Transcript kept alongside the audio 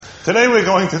Today we're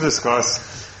going to discuss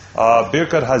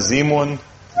Birkat Hazimun,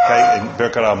 and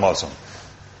Birkat HaMazon.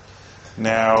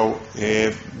 Now,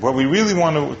 what we really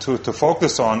want to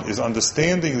focus on is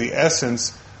understanding the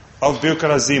essence of Birkat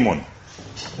Hazimun.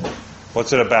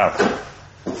 What's it about?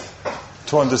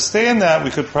 To understand that,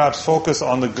 we could perhaps focus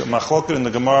on the Machloket in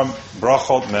the Gemara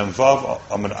Brachot Memvav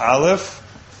Amud Aleph,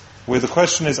 where the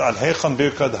question is Ad Hechan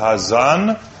Birkat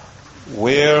Hazan,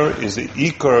 where is the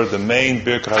Iker, the main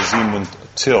Birkat Hazimun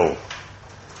till?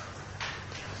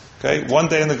 Okay, one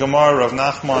day in the Gemara of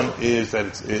Nachman is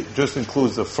that it just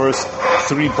includes the first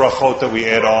three brachot that we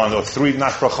add on, or three,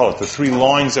 not brachot, the three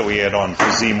lines that we add on for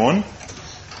Zimun.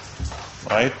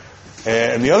 Right?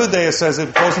 And the other day it says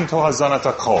it goes into Hazanat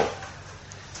HaKol.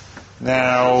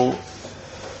 Now,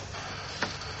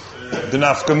 the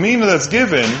nafkamina that's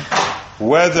given,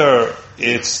 whether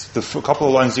it's the couple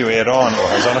of lines you add on or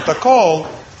Hazanat HaKol,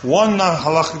 one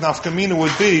halachic nafkamina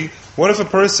would be, what if a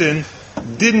person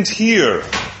didn't hear,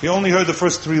 he only heard the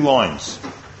first three lines?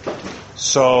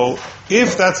 So,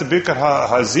 if that's a Birkat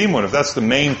HaZimun, if that's the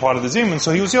main part of the Zimun,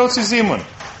 so he was Yotzi Zimun.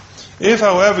 If,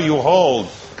 however, you hold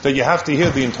that you have to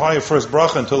hear the entire first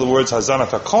bracha until the words Hazanat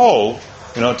HaKol,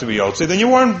 in order to be Yotzi, then you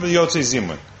weren't Yotzi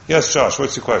Zimun. Yes, Josh,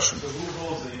 what's your question? So who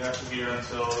holds that you have to hear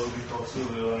until we call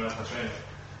Sulu and Hashem?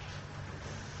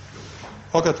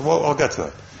 I'll get to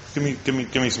that.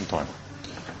 Give me some time.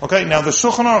 Okay, now the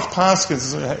Shulchan Aruch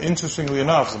Paskins, interestingly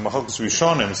enough, the Machlokas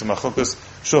Rishonim, the Machlokas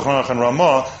Shulchan Aruch and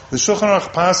Ramah, the Shulchan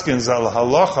Aruch Paskins, al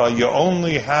halacha, you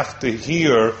only have to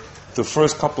hear the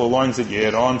first couple of lines that you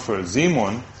add on for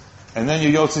Zimun, and then you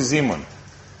Yotzi Zimun.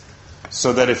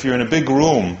 So that if you're in a big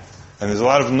room, and there's a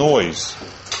lot of noise,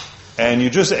 and you're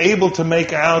just able to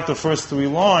make out the first three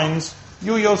lines,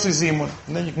 you Yotzi Zimun.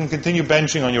 And then you can continue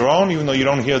benching on your own, even though you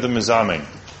don't hear the Mizamin.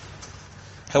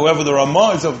 However, the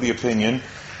Ramah is of the opinion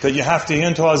that you have to hear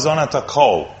into Hazanat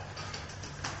HaKol.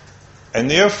 And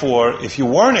therefore, if you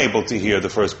weren't able to hear the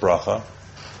first bracha,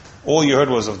 all you heard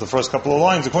was of the first couple of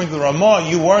lines, according to the Ramah,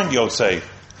 you weren't Yotzei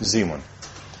Zimun.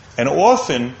 And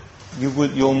often,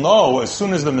 you'll know, as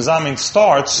soon as the Mizamin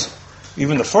starts,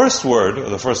 even the first word, or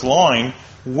the first line,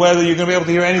 whether you're going to be able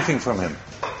to hear anything from him.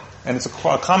 And it's a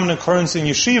common occurrence in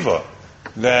yeshiva,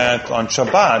 that on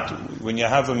Shabbat, when you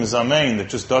have a Mizamin that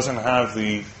just doesn't have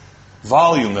the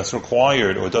volume that's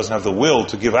required, or doesn't have the will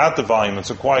to give out the volume that's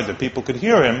required that people could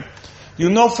hear him, you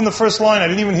know from the first line, I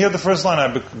didn't even hear the first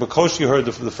line, because you heard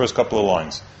the first couple of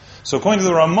lines. So according to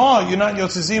the Ramah, you're not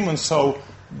Yotzi Zimun, so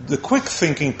the quick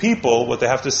thinking people, what they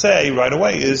have to say right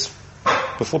away is,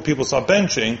 before people start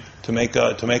benching, to make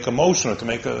a motion or to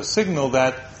make a signal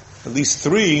that at least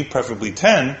 3, preferably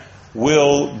 10,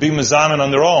 will be Mizamin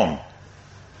on their own.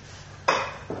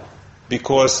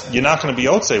 Because you're not going to be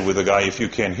Yotzei with a guy if you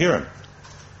can't hear him.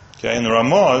 Okay, and the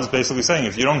Ramah is basically saying,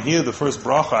 if you don't hear the first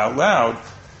bracha out loud,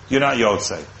 you're not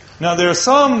Yotzei. Now there are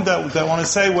some that want to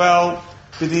say, well,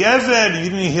 did the Eved, you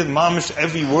didn't hear mamish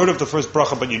every word of the first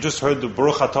bracha, but you just heard the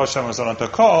Baruch Atah Hashem Hazanat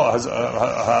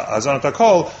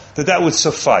HaKol, that would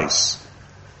suffice.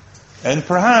 And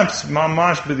perhaps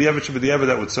mamash b'di'evet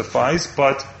that would suffice,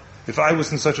 but if I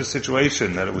was in such a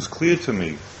situation that it was clear to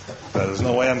me that there's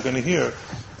no way I'm going to hear,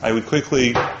 I would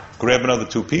quickly grab another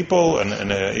 2 people,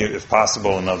 and if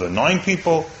possible another 9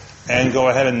 people, and go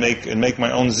ahead and make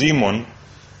my own zimun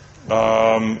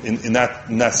in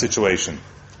that situation.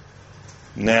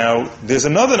 Now, there's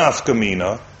another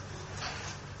nafkamina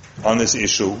on this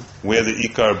issue where the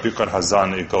Ikar Birkat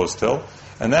Hazan it goes till,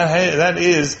 and that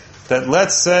is that,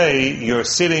 let's say you're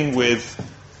sitting with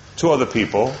 2 other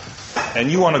people,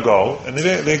 and you want to go, and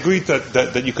they agree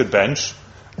that you could bench,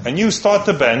 and you start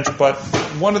to bench, but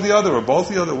one or the other, or both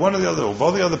the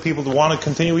other people want to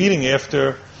continue eating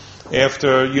after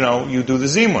you do the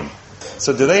zimun.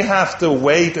 So do they have to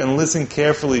wait and listen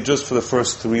carefully just for the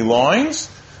first 3 lines?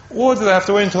 Or do they have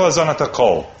to wait until Hazanat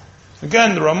HaKol?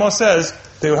 Again, the Ramah says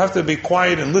they would have to be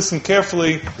quiet and listen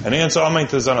carefully and answer Amen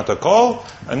to Hazanat HaKol,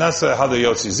 and that's how they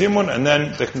Yotzi Zimun, and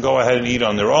then they can go ahead and eat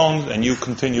on their own, and you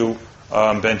continue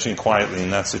benching quietly in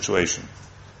that situation.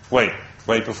 Wait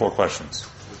before questions.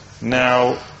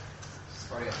 Now,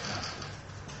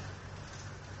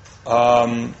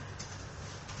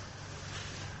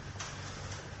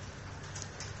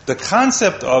 the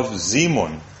concept of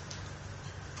Zimun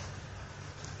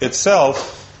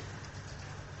itself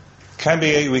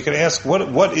we can ask,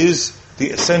 what is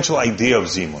the essential idea of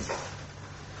Zimun?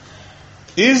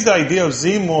 Is the idea of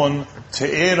Zimun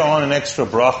to add on an extra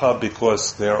bracha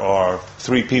because there are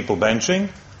 3 people benching?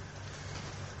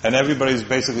 And everybody's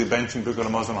basically benching Birkat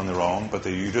HaMazon on their own, but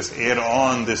you just add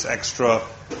on this extra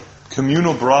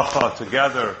communal bracha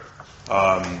together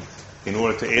in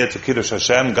order to add to Kiddush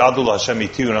Hashem, Gadol Hashem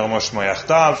Iti U'Na'amah Shema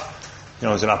Yachtav.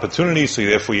 It's an opportunity, so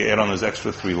therefore you add on those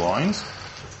extra 3 lines.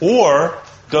 Or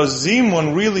does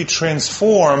Zimun really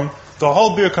transform the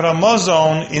whole Birkat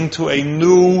HaMazon into a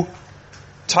new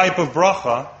type of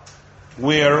bracha,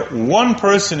 where one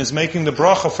person is making the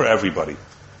bracha for everybody?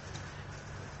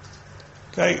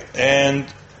 Okay, and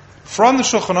from the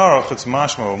Shulchan Aruch, it's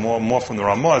mashma, or more from the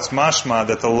Ramah, it's mashma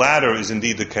that the latter is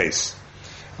indeed the case.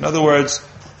 In other words,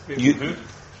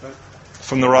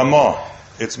 from the Ramah,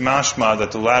 it's mashma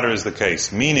that the latter is the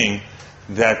case, meaning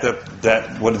that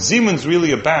what Zimun's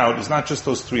really about is not just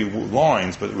those 3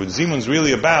 lines, but what Zimun's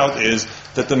really about is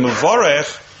that the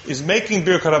Mevarech is making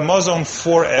Birkat HaMazon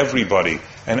for everybody,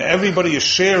 and everybody is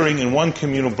sharing in one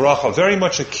communal bracha, very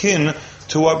much akin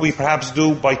to what we perhaps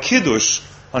do by Kiddush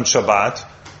on Shabbat,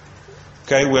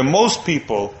 okay, where most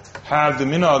people have the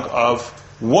minhag of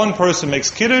one person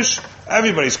makes Kiddush,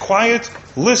 everybody's quiet,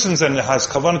 listens and has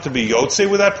kavanah to be yotzei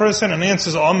with that person, and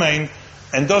answers Amen,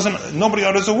 and nobody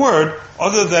utters a word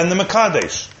other than the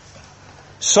Mekadesh.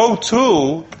 So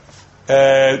too,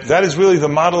 that is really the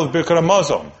model of Birkat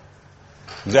HaMazon.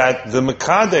 That the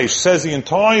Mekadesh says the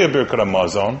entire Birkat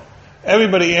HaMazon,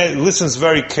 everybody listens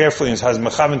very carefully and has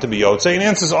mechaven to be yotzei, and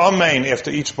answers Amen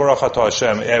after each Baruch Atah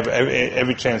Hashem,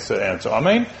 every chance to answer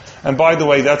Amen. And by the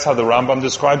way, that's how the Rambam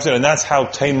describes it, and that's how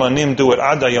Teimanim do it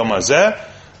ad hayom hazeh,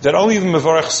 that only the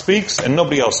Mevarech speaks and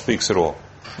nobody else speaks at all.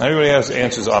 Everybody else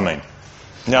answers Amen.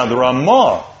 Now the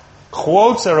Ramah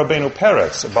quotes Rabbeinu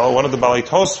Peretz, about one of the Balei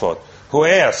Tosfot, who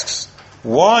asks,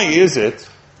 why is it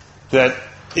that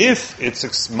if it's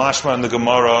mashma in the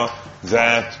Gemara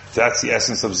that's the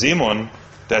essence of Zimun,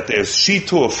 that there's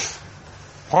shituf,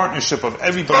 partnership of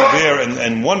everybody there,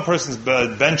 and one person's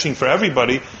benching for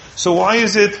everybody, so why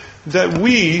is it that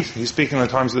he's speaking in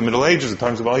the times of the Middle Ages, the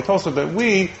times of Balei Tosfot, that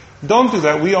we don't do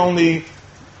that, we only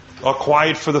are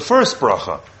quiet for the first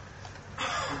bracha?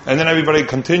 And then everybody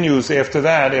continues after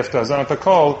that, after Hazanat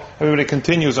HaKol, everybody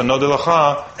continues on Nodei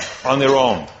Lecha on their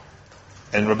own.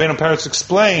 And Rabbeinu Peretz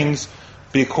explains,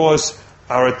 because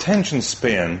our attention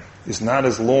span is not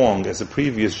as long as the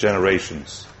previous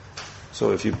generations.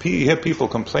 So if you hear people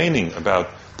complaining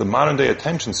about the modern day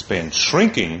attention span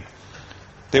shrinking,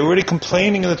 they were already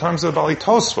complaining in the times of the Balei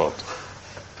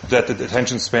Tosfot that the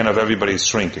attention span of everybody is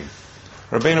shrinking.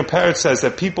 Rabbeinu Peretz says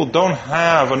that people don't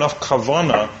have enough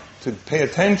kavanah to pay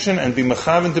attention and be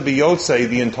mechaven to be yotzei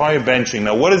the entire benching.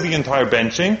 Now, what is the entire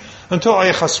benching? Until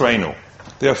Ayachasreinu.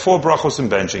 There are 4 brachos in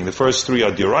benching. The first 3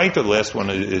 are D'oraita, the last one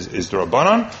is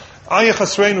D'Rabbanan.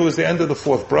 Ayachasreinu is the end of the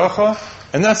 4th bracha,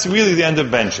 and that's really the end of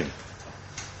benching.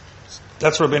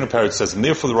 That's what Rabbeinu Peretz says. And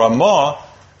therefore the Ramah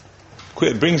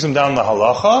brings him down the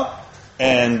halacha,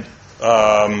 and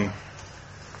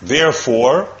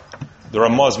therefore the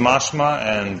Ramah's mashma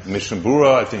and Mishnah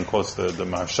Berurah, I think, quotes the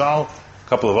Marshal, a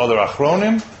couple of other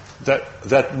achronim,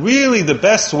 that really the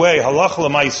best way, halacha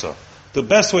l'maisa, the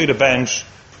best way to bench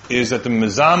is that the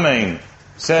Mezamein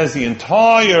says the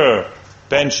entire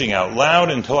benching out loud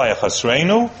until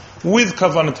Ayachasreinu, with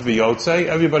kavanah to be yotzei.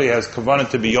 Everybody has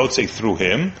kavanah to be yotzei through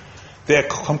him. They're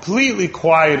completely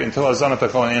quiet until Hazanat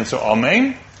HaKol and answer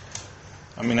Amen.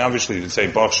 I mean, obviously, they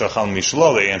say Baruch Shachal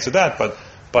Mishlo, they answer that, but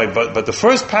the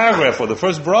first paragraph or the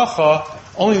first bracha,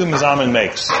 only the Mezamen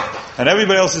makes. And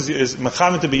everybody else is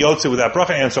mechaven to be yotzei with that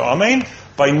bracha, answer Amen.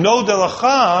 By Nodei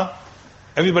Lecha,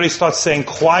 everybody starts saying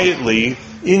quietly,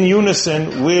 in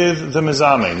unison with the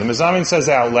Mezamen. The Mezamen says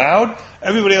it out loud,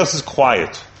 everybody else is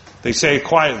quiet. They say it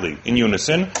quietly, in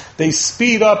unison. They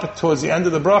speed up towards the end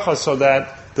of the bracha so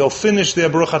that they'll finish their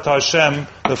Baruch Atah Hashem,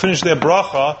 they'll finish their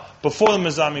bracha before the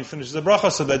Mezamen finishes the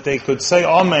bracha so that they could say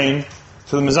Amen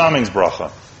to the Mezamen's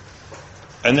bracha.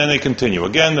 And then they continue.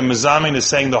 Again, the Mezamen is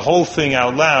saying the whole thing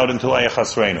out loud until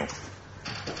Ayachasreinu.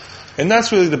 And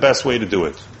that's really the best way to do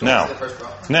it.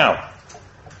 Now,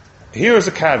 here is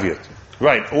a caveat.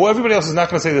 Right. Well, everybody else is not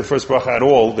going to say the first bracha at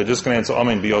all. They're just going to answer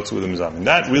Amen biyotzu with the Mezamen.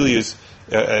 That really is,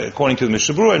 according to the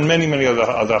Mishnah Berurah and many other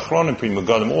achronim, Pri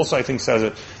Megadim also, I think, says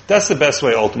it. That's the best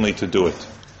way ultimately to do it.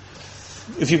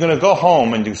 If you're going to go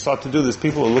home and you start to do this,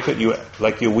 people will look at you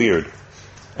like you're weird.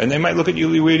 And they might look at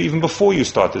you weird even before you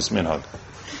start this minhag.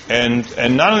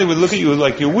 And not only would look at you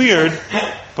like you're weird,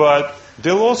 but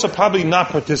they'll also probably not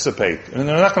participate. And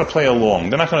they're not going to play along.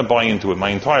 They're not going to buy into it. My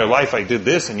entire life I did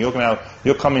this, and you're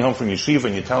coming home from yeshiva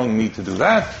and you're telling me to do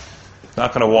that. It's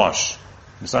not going to wash.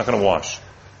 It's not going to wash.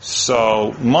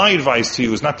 So my advice to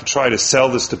you is not to try to sell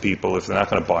this to people if they're not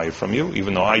going to buy it from you,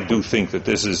 even though I do think that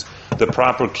this is the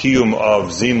proper kiyum of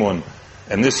Zimun.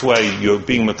 And this way you're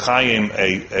being mekayim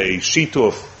a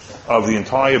shituf of the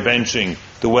entire benching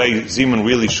the way Zimun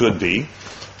really should be.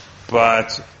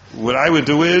 But what I would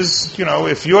do is,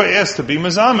 if you're asked to be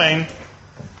Mazamein,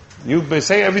 you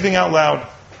say everything out loud.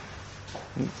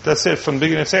 That's it. From the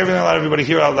beginning, say everything out loud. Everybody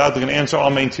hear out loud. They're going to answer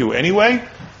Amen to you anyway,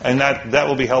 and that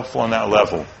will be helpful on that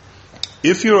level.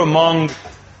 If you're among,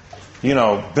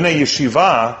 Bnei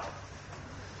Yeshiva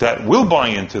that will buy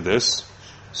into this,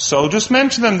 so just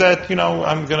mention them that,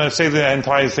 I'm going to say the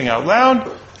entire thing out loud.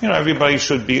 Everybody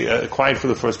should be quiet for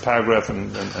the first paragraph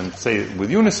and say it with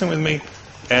unison with me,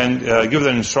 and give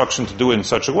them instruction to do it in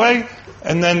such a way,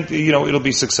 and then, it'll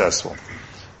be successful.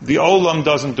 The Olam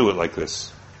doesn't do it like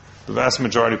this. The vast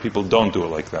majority of people don't do it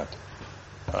like that.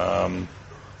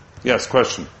 Yes,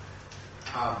 question.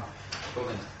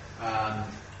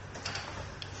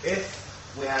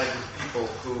 If we had a group of people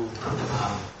who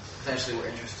potentially were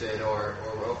interested or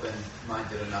were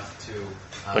open-minded enough to...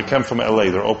 they come from LA,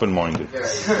 they're open-minded. Very,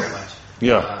 very much.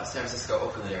 Yeah. San Francisco,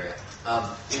 Oakland area.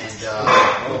 But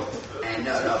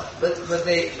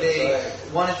they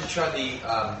wanted to try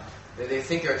they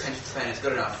think their attention span is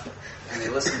good enough, and they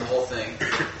listen to the whole thing.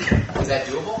 Is that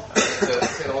doable? To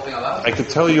say the whole thing out loud? I could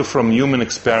tell you from human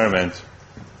experiment,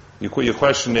 your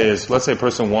question is, let's say a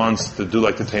person wants to do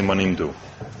like the Teimanim do.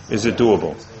 Is it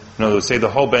doable? No, say the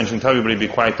whole bench and tell everybody to be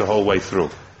quiet the whole way through.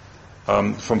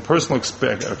 From personal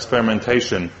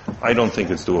experimentation, I don't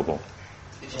think it's doable.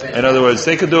 In other words,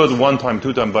 they could do it one time,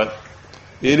 two times, but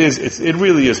it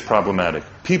really is problematic.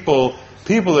 People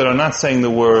that are not saying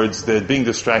the words, they're being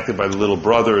distracted by the little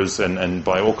brothers and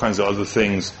by all kinds of other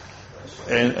things,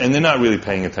 and they're not really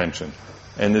paying attention.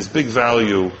 And there's big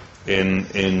value in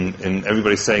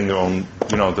everybody saying their own,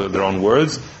 their own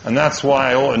words, and that's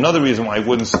why another reason why I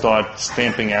wouldn't start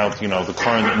stamping out, the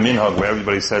current minhag where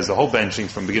everybody says the whole benching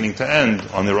from beginning to end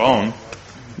on their own,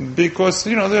 because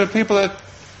there are people that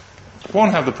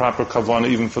won't have the proper kavanah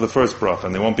even for the first bracha,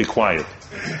 and they won't be quiet.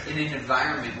 In an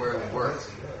environment where it would work,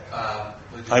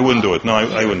 I wouldn't do it. No,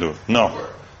 I wouldn't do it.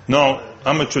 No,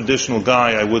 I'm a traditional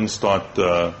guy. I wouldn't start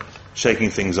shaking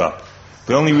things up.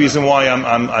 The only reason why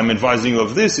I'm advising you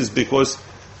of this is because,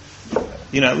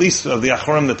 at least of the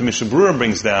Acharim that the Mishnah Berurah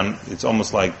brings down, it's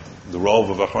almost like the role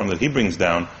of Acharim that he brings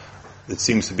down. It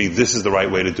seems to be this is the right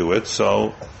way to do it.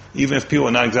 So even if people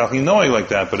are not exactly knowing like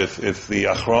that, but if the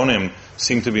Achronim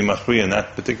seem to be machri in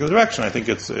that particular direction, I think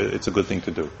it's a good thing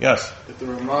to do. Yes. If the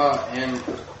Ramah and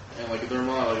like the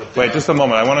Ramah. Wait, just a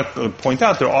moment. I want to point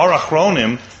out there are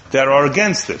Achronim that are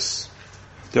against this.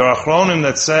 There are Achronim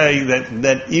that say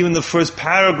that even the first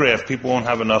paragraph people won't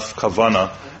have enough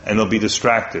kavanah and they'll be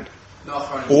distracted.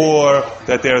 Or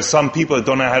that there are some people that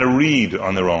don't know how to read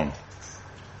on their own.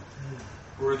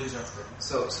 Where are these Achronim?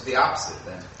 So the opposite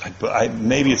then.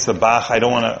 Maybe it's the Bach.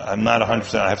 I'm not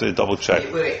 100%. I have to double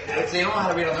check. Wait. If they don't know how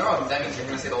to read on their own, that means they're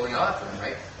going to say the whole thing out for them,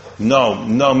 right?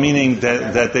 No, meaning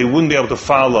that they wouldn't be able to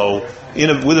follow.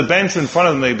 With a bench in front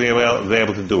of them, they'd be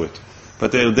able to do it.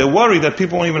 But they're worried that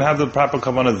people won't even have the proper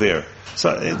kavanah there.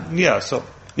 So, yes,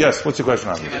 what's your question,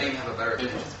 Avi? Have a better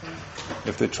opinion.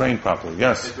 If they're trained properly,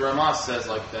 yes. If the Ramah says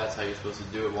that's how you're supposed to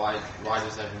do it, why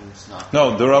does that mean it's not?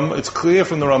 No, it's clear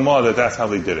from the Ramah that that's how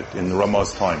they did it in the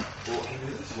Ramah's time.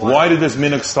 Why did this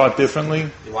minhag start differently?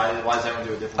 Why does everyone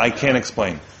do it differently? I can't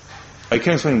explain. I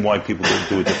can't explain why people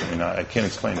do it differently now. I can't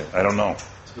explain it. I don't know.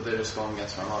 But they're just going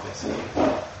against Ramah, basically.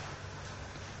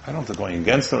 I don't think going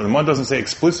against it. The Ramah doesn't say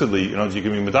explicitly, you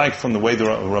give me medayik from the way the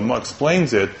Ramah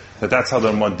explains it, that's how the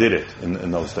Ramah did it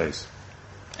in those days.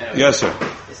 Yes, sir.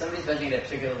 If somebody's benching at a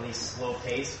particularly slow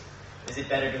pace, is it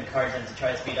better to encourage them to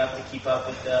try to speed up to keep up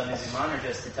with the Mizuman, or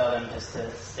just to tell them just to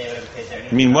stay whatever pace they're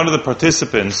doing? One of the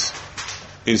participants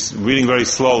is reading very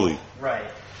slowly.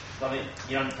 Right. Well,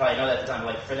 you don't probably know that at the time,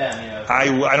 like for them, I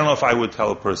don't know if I would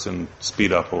tell a person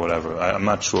speed up or whatever. I'm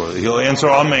not sure. He'll answer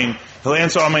Amen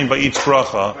by each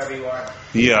bracha. Wherever you are.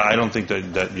 Yeah, I don't think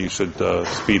that you should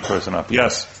speed person up.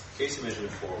 Yes? Case you mentioned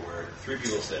before where three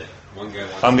people sitting, one guy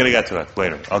wants... I'm going to get to that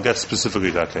later. I'll get specifically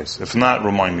to that case. If not,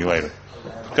 remind me later.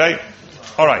 Okay?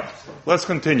 Alright, let's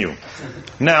continue.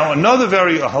 Now, another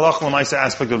very halach l'maisa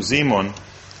aspect of Zimun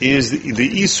is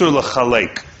the Isur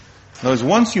l'chalek. In other words,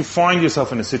 once you find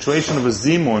yourself in a situation of a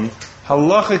Zimun,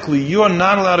 halachically, you are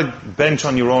not allowed to bench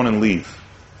on your own and leave.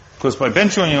 Because by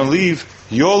benching on your own and leave,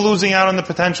 you're losing out on the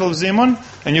potential of Zimun,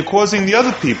 and you're causing the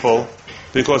other people,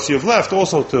 because you've left,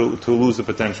 also to lose the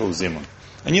potential of Zimun.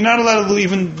 And you're not allowed to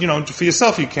even, for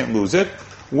yourself, you can't lose it.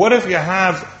 What if you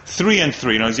have 3 and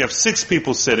 3? In other words, you have 6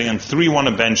 people sitting, and 3 want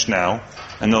to bench now,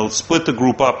 and they'll split the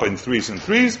group up in 3s and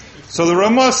 3s. So the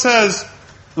Ramah says,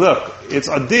 look, it's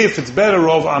adif, it's better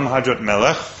Rov Am Hajat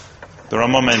Melech. The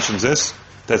Ramah mentions this,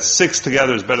 that 6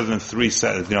 together is better than 3,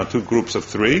 2 groups of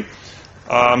 3.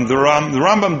 The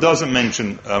Rambam doesn't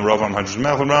mention Rav Hajj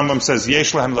Melech. The Rambam says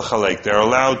Yesh Lahem Lechalek. They're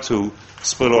allowed to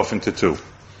split off into two.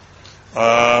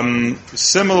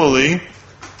 Similarly,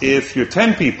 if you're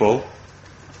 10 people,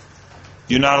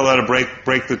 you're not allowed to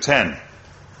break the 10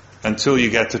 until you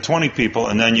get to 20 people,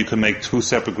 and then you can make two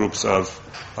separate groups of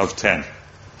 10.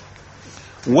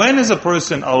 When is a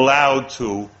person allowed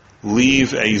to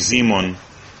leave a zimun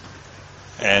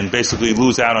and basically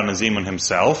lose out on a zimun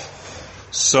himself?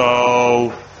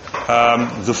 So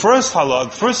the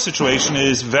first situation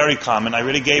is very common. I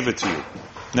already gave it to you.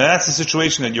 Now that's the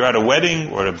situation that you're at a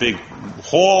wedding or at a big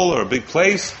hall or a big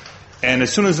place, and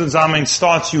as soon as the zamen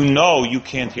starts, you know you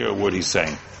can't hear a word he's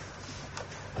saying.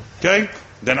 Okay?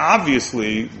 Then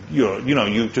obviously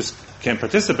you just can't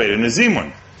participate in a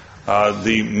zimun.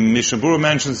 The Mishnah Berurah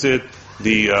mentions it.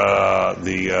 The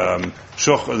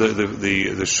Shulchan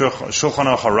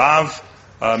Aruch Harav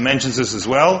mentions this as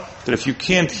well. That if you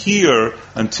can't hear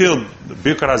until the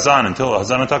Birkat Hazan, until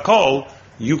Hazanat HaKol,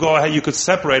 you go ahead. You could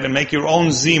separate and make your own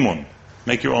zimun.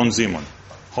 Make your own zimun.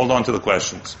 Hold on to the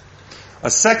questions.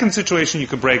 A second situation you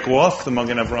could break off. The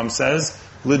Magen Avraham says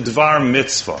lidvar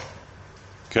mitzvah.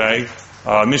 Okay.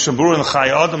 Mishnah Berurah and Chai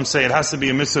Adam say it has to be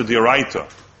a mitzvah d'oraita.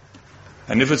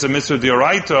 And if it's a mitzvah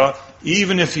d'oraita,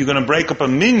 even if you're going to break up a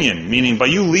minyan, meaning by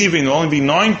you leaving there'll only be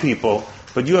 9 people,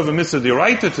 but you have a mitzvah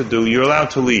d'oraita to do, you're allowed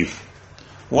to leave.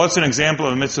 What's an example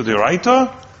of a mitzvah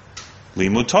d'oraita?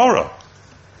 Limud Torah.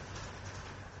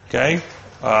 Okay?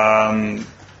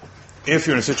 If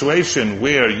you're in a situation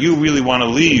where you really want to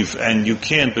leave and you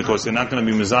can't because they're not going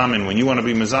to be mezamin when you want to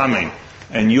be mezamin,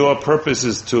 and your purpose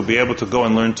is to be able to go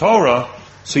and learn Torah,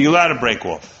 so you're allowed to break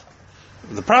off.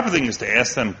 The proper thing is to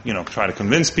ask them, try to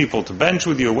convince people to bench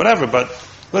with you or whatever, but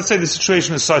let's say the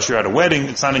situation is such, you're at a wedding,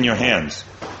 it's not in your hands.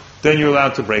 Then you're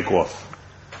allowed to break off.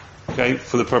 Okay?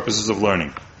 For the purposes of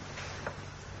learning.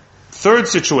 Third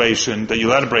situation that you're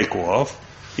allowed to break off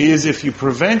is if you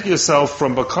prevent yourself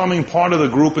from becoming part of the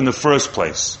group in the first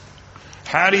place.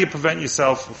 How do you prevent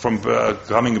yourself from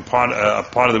becoming a part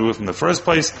of the group in the first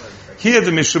place? Here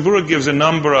the Mishnah Berurah gives a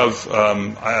number of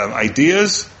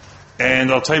ideas,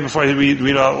 and I'll tell you before I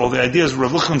read all the ideas,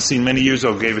 Rav Lichtenstein many years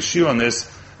ago gave a shiur on this,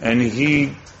 and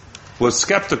he was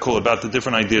skeptical about the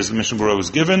different ideas the Mishnah Berurah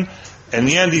was given. In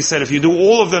the end he said if you do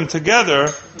all of them together,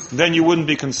 then you wouldn't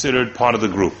be considered part of the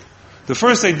group. The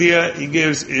first idea he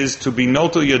gives is to be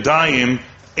notel yadayim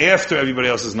after everybody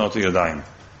else is notel yadayim.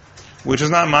 Which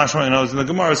is not mashma, in the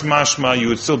Gemara it's mashma, you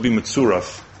would still be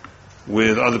mitzuraf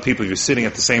with other people. If you're sitting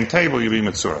at the same table, you'd be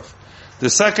mitzuraf. The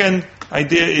second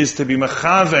idea is to be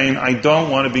mechavein, I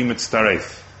don't want to be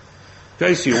mitztaref.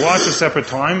 Okay, so you watch a separate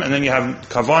time, and then you have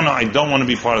kavana, I don't want to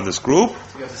be part of this group.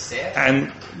 You have to say it?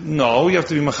 And no, you have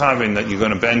to be mechavein, that you're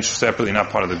going to bench separately,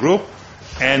 not part of the group.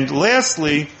 And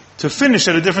lastly, to finish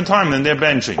at a different time than they're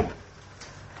benching.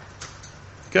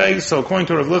 Okay, so according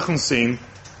to Rav Lichtenstein,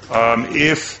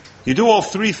 if you do all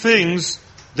 3 things,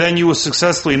 then you will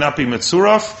successfully not be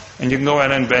mitzuraf, and you can go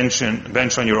ahead and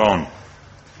bench on your own.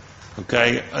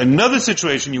 Okay? Another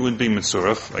situation you wouldn't be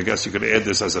mitzuraf, I guess you could add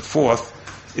this as a fourth,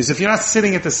 is if you're not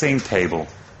sitting at the same table.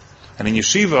 And in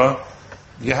yeshiva,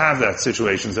 you have that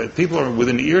situation, that people are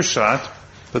within earshot,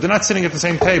 but they're not sitting at the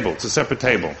same table. It's a separate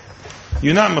table.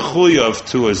 You're not mechuyav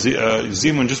to a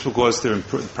zimun just because they're in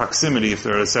proximity if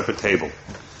they're at a separate table.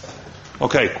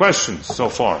 Okay, questions so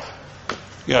far?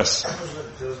 Yes?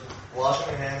 Does washing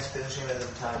your hands, finishing at the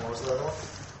time, what was the level?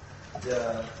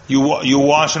 You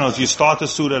wash, if you start the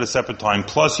suit at a separate time,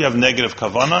 plus you have negative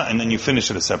kavana, and then you finish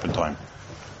at a separate time.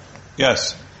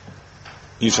 Yes?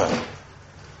 Yishai.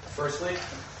 Firstly,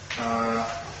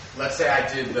 let's say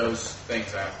I did those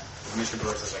things that Mr.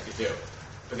 Berurah says I could do.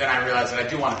 But then I realized that I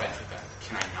do want to bench with them.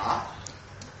 Can I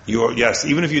not? Yes,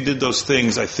 even if you did those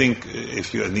things, I think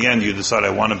if you, in the end, you decide I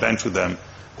want to bench with them,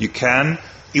 you can.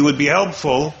 It would be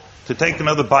helpful to take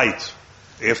another bite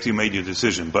after you made your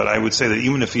decision. But I would say that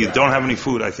even if you don't have any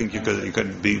food, I think you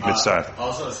could be mitzvah.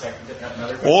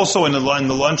 Also, in the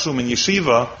lunchroom in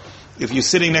yeshiva, if you're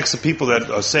sitting next to people that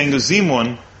are saying a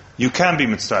zimun, you can be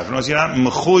mitzvah. You're not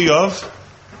mechuyav,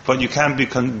 but you can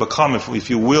become, if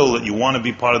you will, that you want to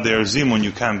be part of their zimun,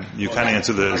 you can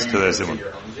answer to their zimun.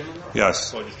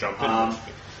 Yes. So just jump in.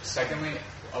 Secondly,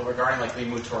 regarding like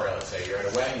limud Torah, let's say you're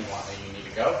at a wedding, you need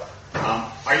to go.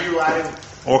 Are you allowed to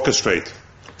orchestrate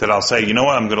that? I'll say, you know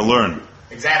what, I'm going to learn.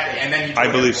 Exactly, and then you. I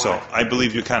believe so. I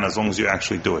believe you can, as long as you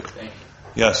actually do it. Thank you.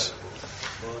 Yes.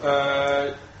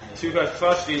 2 guys.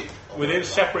 Firstly, within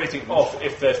separating off,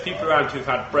 if there's people around who've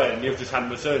had bread and you've just had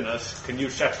mazonas, can you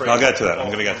separate? I'll get to that. I'm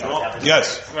going to get to that.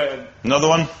 Yes. Another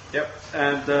one? Yep.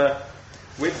 And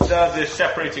With the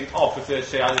separating off, if there's,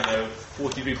 say, I don't know,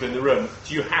 40 people in the room,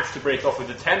 do you have to break off with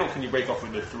the 10 or can you break off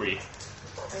with the 3?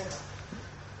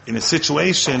 In a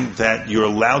situation that you're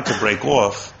allowed to break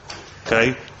off,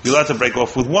 okay, you're allowed to break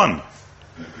off with 1.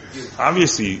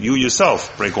 Obviously, you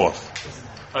yourself break off.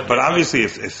 Okay, But obviously,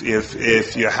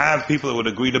 if you have people that would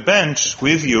agree to bench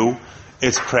with you,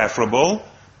 it's preferable.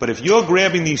 But if you're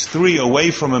grabbing these 3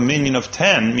 away from a minion of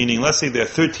 10, meaning let's say there are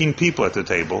 13 people at the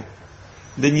table,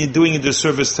 then you're doing a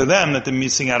disservice to them that they're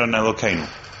missing out on Elokeinu.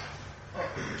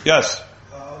 Yes?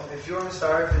 If you're on a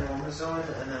star in one zone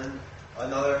and then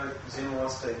another Zima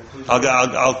wants to include I'll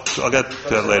get to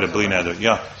that later, Bli Neder.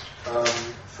 Yeah.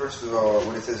 First of all,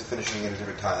 when it says finishing at a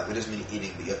different time, it doesn't mean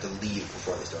eating, but you have to leave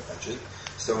before they start benching.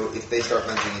 So if they start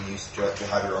benching and you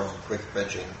have your own quick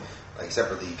benching, like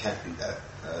separately, you can't do that.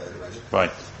 Imagine.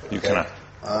 Right. You cannot.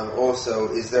 Also,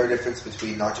 is there a difference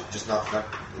between not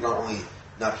only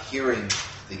not hearing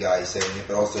the guy saying it,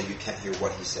 but also you can't hear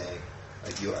what he's saying?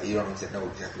 Like you don't know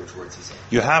exactly which words he's saying.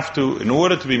 You have to, in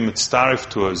order to be mitzaref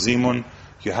to a zimun,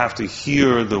 you have to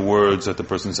hear the words that the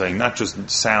person's saying, not just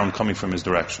sound coming from his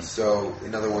direction. So,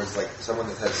 in other words, like someone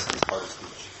that has this part of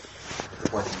speech, the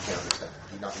point that you can't understand,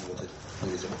 you're not able to do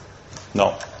the zimun. No.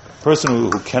 A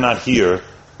person who cannot hear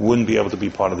wouldn't be able to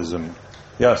be part of the zimun.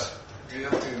 Yes? Do you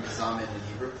have to examine in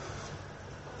Hebrew?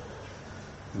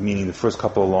 Meaning the first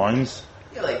couple of lines?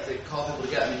 Yeah, like to call people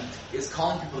together. I mean, is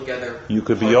calling people together... You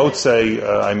could be Yotzei,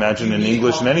 I imagine, in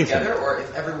English and anything. Together, or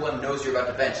if everyone knows you're about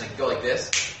to bench, like go like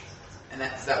this, and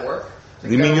does that work?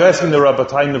 Like You mean you're asking the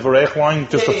Rabbatai Nevarech line,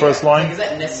 just the first line? Like, is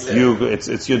that necessary?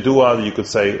 It's your dua that you could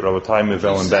say Rabbatai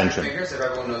Mevel and Snap Benchen. fingers, if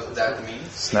everyone knows what that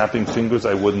means. Snapping fingers,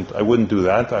 I wouldn't do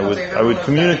that. I Okay, would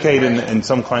communicate in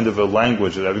some kind of a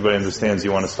language that everybody understands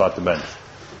you want to start the bench.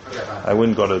 Okay, fine. I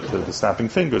wouldn't go to the snapping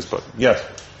fingers, but yes.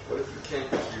 What if you can't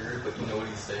hear but you know what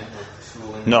he's saying? Like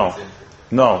schooling?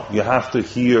 No, you have to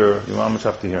hear, you almost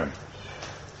have to hear him.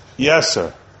 Yes,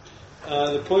 sir.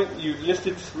 The point, you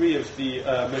listed 3 of the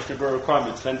Mishnah Berurah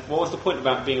requirements, then what was the point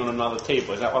about being on another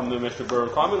table? Is that one of the Mishnah Berurah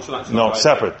requirements? Or that's No,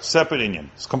 separate Inyan.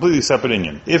 It's completely separate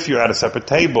Inyan. If you're at a separate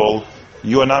table,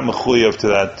 you are not mechuyev to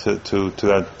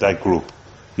that group.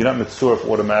 You're not mitzuref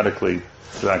automatically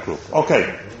to that group.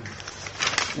 Okay,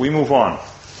 we move on.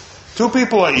 2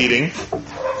 people are eating,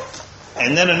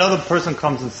 and then another person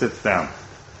comes and sits down.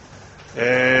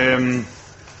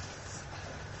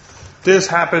 This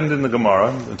happened in the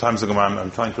Gemara. In times of the Gemara,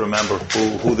 I'm trying to remember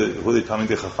who the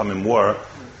Talmidei Chachamim were,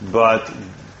 but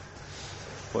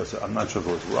I'm not sure if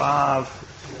it was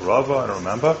Rava, I don't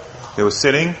remember. They were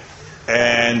sitting,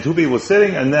 and 2 people were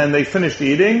sitting, and then they finished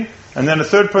eating, and then a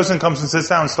third person comes and sits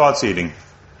down and starts eating.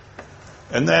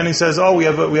 And then he says, we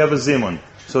have a zimun.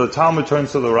 So the Talmud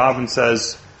turns to the Rav and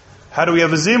says, how do we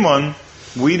have a zimun?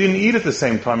 We didn't eat at the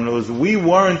same time. In other words, we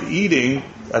weren't eating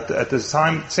at the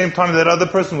same time that other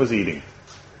person was eating.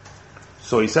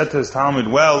 So he said to his Talmud,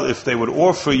 well, if they would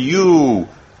offer you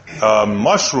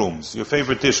mushrooms, your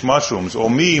favorite dish mushrooms, or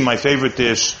me, my favorite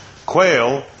dish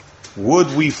quail,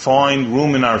 would we find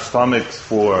room in our stomachs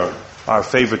for our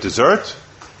favorite dessert?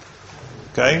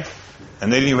 Okay?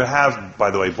 And they didn't even have,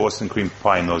 by the way, Boston cream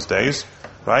pie in those days,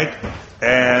 right?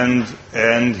 And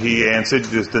he answered,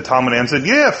 the Talmud answered,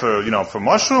 yeah, for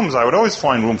mushrooms, I would always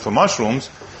find room for mushrooms.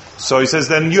 So he says,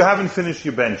 then you haven't finished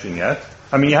your benching yet.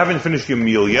 You haven't finished your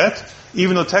meal yet,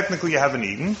 even though technically you haven't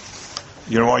eaten.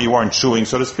 You weren't chewing,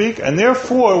 so to speak. And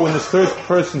therefore, when this third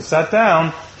person sat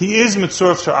down, he is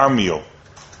mitzurf to our meal.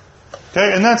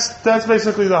 Okay, and that's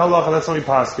basically the halacha, that's how we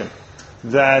paskin.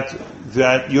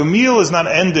 That your meal is not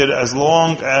ended as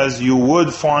long as you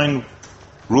would find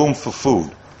room for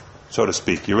food, so to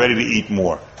speak. You're ready to eat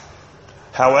more.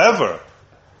 However,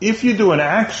 if you do an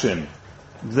action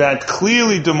that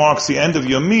clearly demarks the end of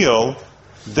your meal,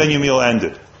 then your meal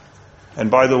ended. And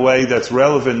by the way, that's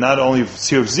relevant not only for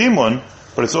Sirf Zimun,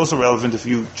 but it's also relevant if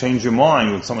you change your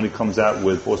mind when somebody comes out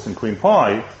with Boston cream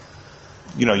pie,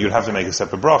 you'd have to make a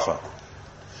separate bracha.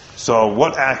 So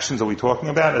what actions are we talking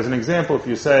about? As an example, if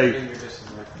you say,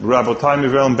 Rabotai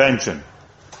Mivel and Benchen,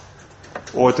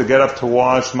 or to get up to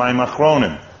wash my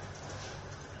machronim,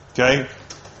 okay?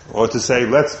 Or to say,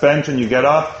 let's bench, and you get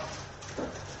up,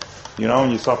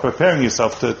 and you start preparing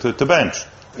yourself to bench.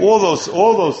 All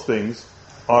those things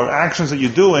are actions that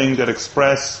you're doing that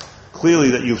express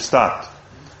clearly that you've stopped.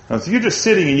 Now, if you're just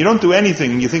sitting and you don't do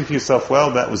anything, and you think to yourself,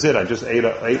 well, that was it, I just ate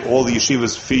all the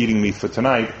yeshiva's feeding me for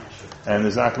tonight, and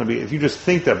there's not going to be, if you just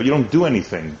think that, but you don't do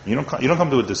anything, you don't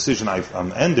come to a decision,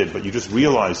 I'm ended, but you just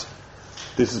realize,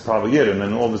 this is probably it, and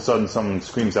then all of a sudden someone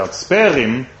screams out, spare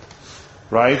him,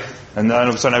 right? And then all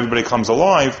of a sudden everybody comes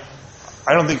alive.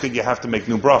 I don't think that you have to make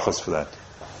new brachas for that.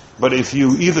 But if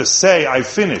you either say, I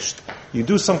finished, you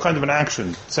do some kind of an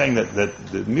action saying that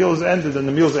the meal is ended, then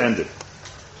the meal is ended.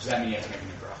 Does that mean you have to make a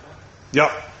new bracha?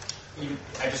 Yeah.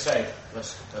 I just say,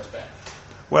 let's bench.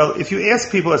 Well, if you ask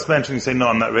people let's bench and you say, no,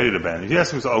 I'm not ready to bench. If you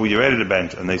ask them, oh, you're ready to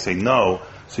bench, and they say no,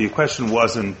 so your question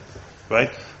wasn't,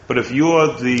 right? But if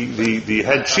you're the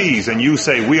head cheese and you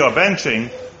say, we are benching,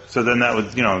 so then that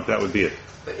would be it.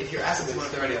 But if you're asking someone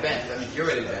if they're ready to bench, that means you're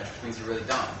ready to bench, which means you're really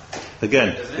done. Again,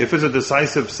 if it's a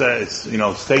decisive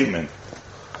statement,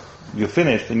 you're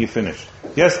finished, then you're finished.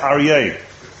 Yes, Aryeh.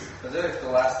 But then if the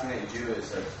last thing that you do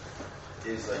is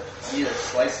eat a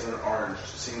slice of an orange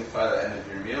to signify the end of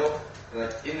your meal,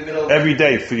 and in the middle every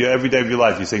day of your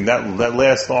life, you're saying that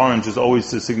last orange is always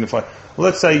to signify. Well,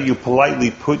 let's say you politely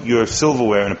put your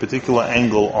silverware in a particular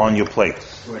angle on your plate.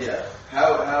 Yeah.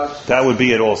 How that would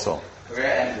be it also. Okay,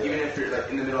 and even if you're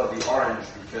in the middle of the orange,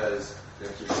 because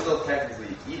if you're still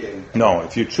technically eating. No,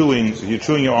 if you're chewing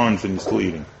your orange, then you're still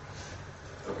eating.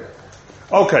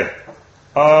 Okay.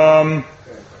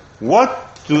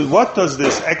 What does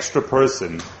this extra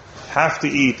person have to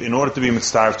eat in order to be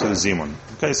mitzvah to the zimun?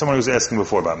 Okay, someone was asking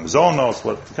before about mazonos.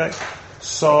 Okay,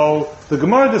 so the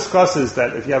Gemara discusses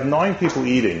that if you have 9 people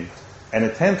eating, and a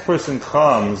 10th person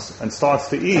comes and starts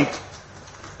to eat,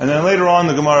 and then later on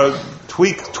the Gemara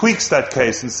tweaks that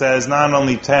case and says not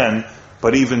only 10,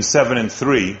 but even 7 and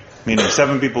 3, meaning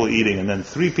 7 people eating and then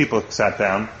 3 people sat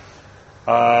down.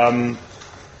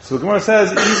 So the Gemara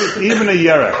says even a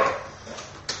yerek,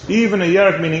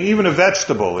 meaning even a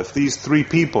vegetable, if these 3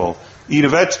 people eat a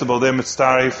vegetable, they're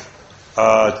mitzarif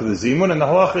to the zimun, and the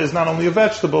halacha is not only a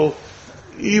vegetable,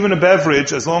 even a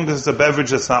beverage, as long as it's a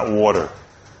beverage that's not water.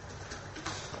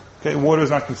 Okay, water is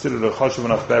not considered a chashuv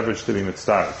enough beverage to be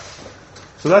mitzarif.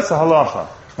 So that's the halacha.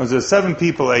 When there's 7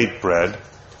 people ate bread,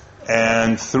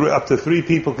 and up to 3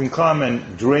 people can come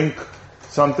and drink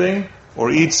something,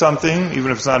 or eat something,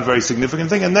 even if it's not a very significant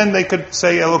thing, and then they could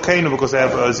say Elokeinu because they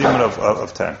have a zimun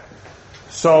of 10.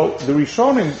 So the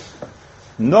Rishonim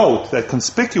note that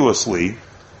conspicuously,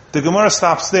 the Gemara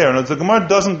stops there, and the Gemara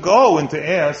doesn't go into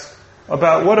ask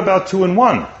about what about 2 and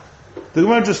 1. The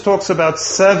Gemara just talks about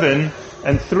 7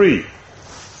 and 3.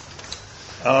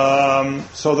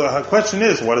 So the question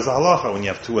is, what is the halacha when you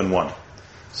have 2 and 1?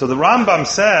 So the Rambam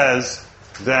says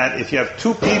that if you have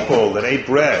 2 people that ate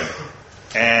bread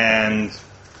and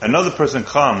another person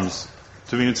comes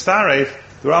to be mitzaref,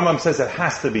 the Rambam says it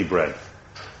has to be bread.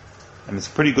 And it's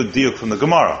a pretty good deal from the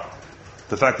Gemara.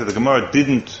 The fact that the Gemara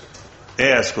didn't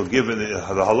ask or give it the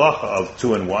halacha of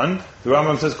 2 and 1, the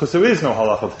Rambam says because there is no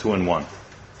halacha of 2 and 1.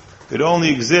 It only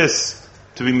exists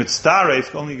to be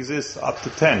mitzaref, only exists up to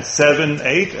 10. 7,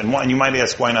 8, and 1. You might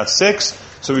ask, why not 6?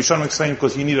 So Rishonim explain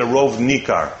because you need a rov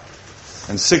nikar.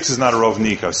 And 6 is not a rov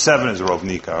nikar. 7 is a rov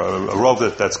nikar. A rov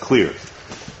that's clear.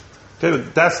 Okay,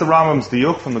 that's the Rambam's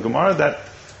diuk from the Gemara, that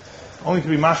only to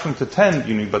be mashlim to 10,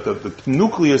 you need, but the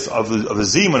nucleus of the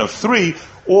zimun of 3,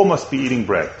 all must be eating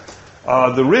bread.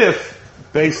 The Rif,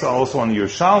 based also on the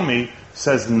Yerushalmi,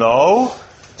 says no.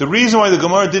 The reason why the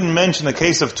Gemara didn't mention the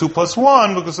case of 2 plus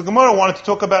 1, because the Gemara wanted to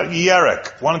talk about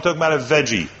yerek, wanted to talk about a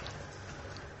veggie.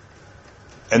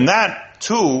 And that,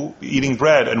 2, eating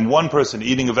bread, and 1 person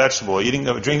eating a vegetable,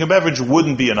 drinking a beverage,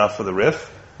 wouldn't be enough for the Rif,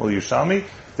 or the Yerushalmi.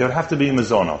 There would have to be a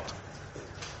mezonot.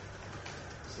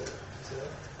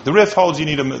 The Rif holds the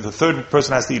 3rd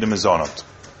person has to eat a mezonot.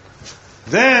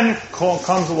 Then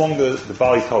comes along the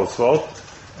Bali Tosfot,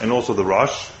 and also the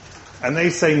Rosh, and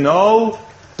they say no.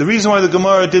 The reason why the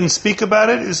Gemara didn't speak about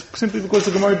it is simply because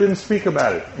the Gemara didn't speak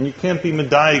about it. And you can't be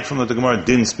medayik from what the Gemara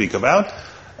didn't speak about.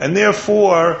 And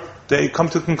therefore, they come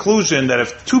to the conclusion that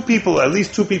if at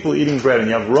least 2 people eating bread, and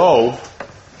you have rov,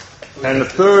 and the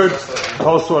 3rd,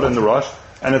 Tosfot and the Rosh,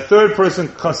 and a 3rd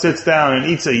person sits down and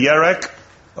eats a yerek,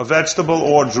 a vegetable,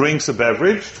 or drinks a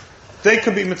beverage, they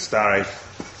could be mitzaref.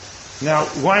 Now,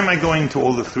 why am I going to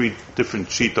all the 3 different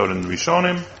shitot in the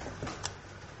Rishonim?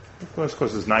 Of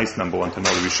course, it's nice, number 1, to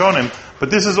know the Rishonim, but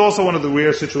this is also one of the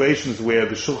rare situations where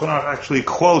the Shulchan Aruch actually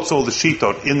quotes all the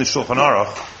shitot in the Shulchan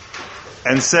Aruch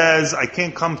and says, I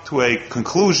can't come to a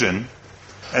conclusion,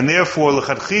 and therefore,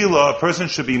 l'chadchila, a person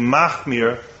should be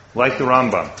machmir like the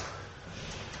Rambam.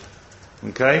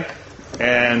 Okay?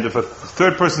 And if a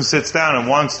 3rd person sits down and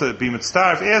wants to be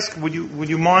mitzaref, ask, would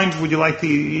you like to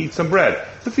eat some bread?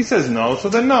 If he says no, so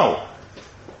then no.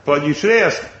 But you should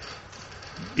ask,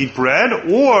 eat bread,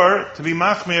 or to be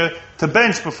machmir, to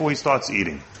bench before he starts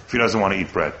eating, if he doesn't want to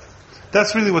eat bread.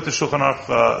 That's really what the Shulchan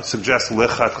Aruch suggests,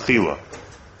 lechatchila,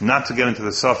 not to get into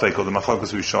the safek or the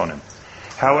machlokas rishonim.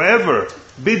 However,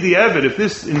 bidi eved, if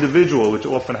this individual, which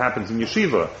often happens in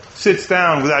yeshiva, sits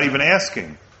down without even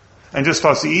asking, and just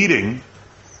starts eating,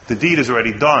 the deed is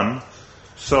already done.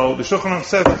 So the Shulchan Aruch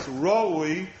says it's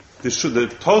Roi, the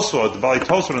Tosfot, the Bali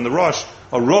Tosfot and the Rosh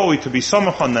are Roi to be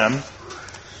samach on them,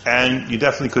 and you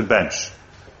definitely could bench.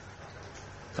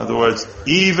 In other words,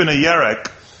 even a yerek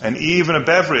and even a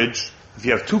beverage, if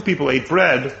you have two people ate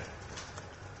bread,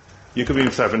 you could be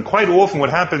mitzvah. And quite often what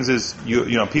happens is, you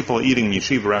know, people are eating in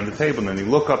yeshiva around the table, and then you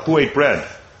look up who ate bread.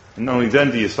 And only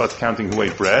then do you start counting who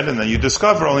ate bread, and then you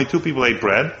discover only two people ate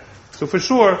bread. So for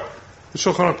sure, the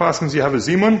Shulchan Aruch paskins you have a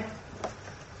zimun,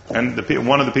 and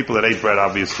one of the people that ate bread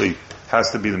obviously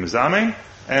has to be the mizamen,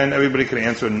 and everybody can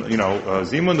answer, you know,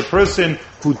 zimun. The person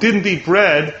who didn't eat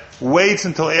bread waits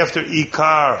until after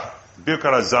ikar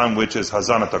birkat hazan, which is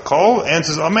hazanat hakol,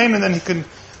 answers amen, and then he can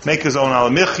make his own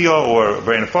alamichya or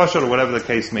brain fashal or whatever the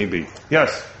case may be.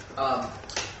 Yes.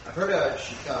 I've heard a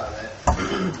shita that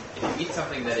if you eat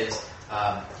something that is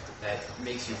that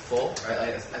makes you full, right? Like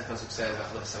as Pasuk says,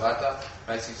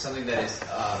 right? So something that is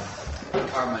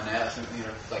karmaneh, something, you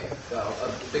know, like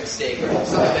a big steak or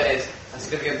something that is a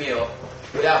significant meal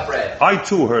without bread. I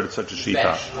too heard such a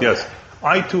shita. Yes,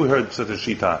 I too heard such a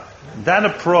shita. That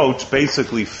approach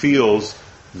basically feels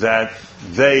that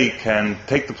they can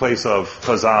take the place of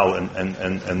Chazal and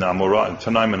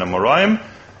Tanaim and Amoraim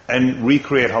and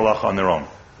recreate halacha on their own.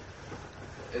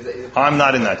 I'm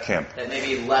not in that camp. That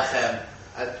maybe lechem.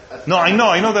 No, I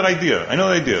know that idea.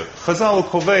 Chazal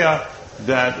Koveya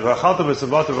that Rachalta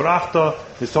v'Savata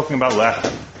v'Rachta is talking about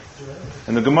lechem.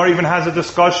 And the Gemara even has a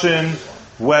discussion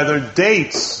whether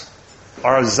dates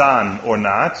are a zan or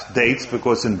not. Dates,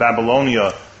 because in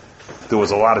Babylonia there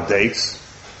was a lot of dates,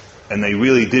 and they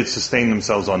really did sustain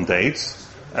themselves on dates.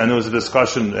 And there was a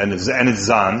discussion, and it's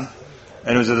zan, and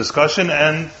there was a discussion,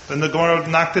 and the Gemara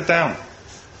knocked it down.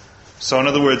 So in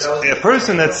other words, a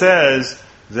person that says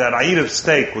that I eat a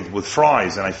steak with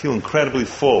fries and I feel incredibly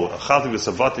full, etc.,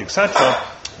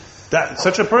 that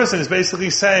such a person is basically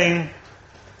saying,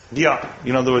 yeah,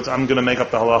 in other words, I'm going to make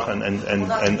up the halacha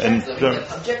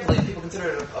objectively, people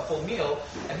consider it a full meal,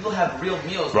 and people have real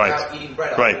meals right. without eating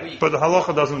bread. Right, but the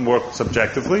halacha doesn't work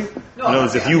subjectively. No, in other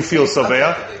words, if you feel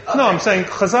saveya, no, I'm saying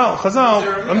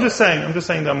Chazal. I'm just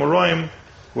saying the Amoraim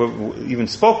even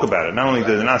spoke about it. Not only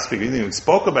did they not speak, they even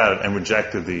spoke about it and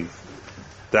rejected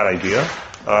that idea.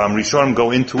 Rishonim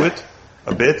go into it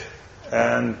a bit,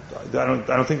 and I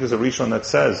don't think there's a Rishon that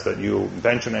says that you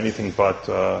mention anything but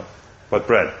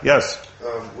bread. Yes.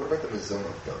 What about the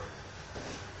mezonot though?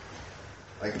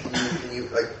 Like, can you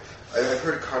I've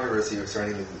heard controversy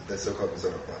surrounding the so-called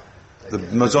mezonot bun. The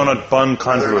mezonot bun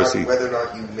controversy. Whether or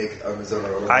not you make a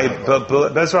mezonot. But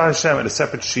Bezrat Hashem at a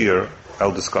separate shiur,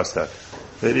 I'll discuss that.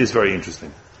 It is very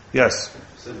interesting. Yes.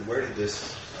 So where did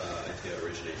this idea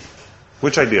originate?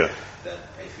 Which idea? That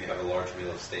if you have a large meal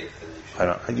of steak, then you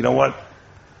should... You know what?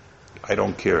 I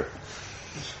don't care.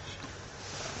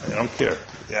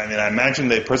 I mean, I imagine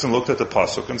the person looked at the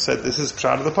pasuk and said, "This is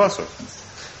pshat of the pasuk."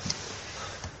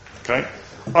 Okay.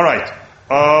 All right.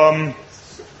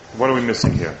 What are we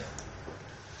missing here?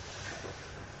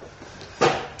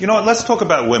 You know what? Let's talk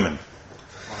about women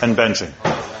and benching.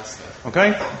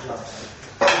 Okay.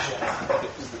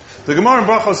 The Gemara in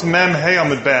Brachos Mem Hey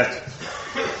Amud Bet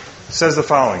says the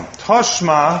following: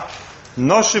 Toshma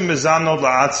noshim mizamnod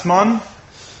la'atzman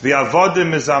v'avodim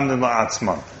mizamnod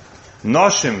la'atzman.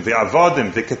 Noshim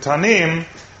v'avodim v'ketanim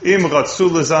im ratzu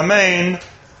lezamein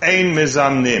ein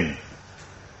mizamnim.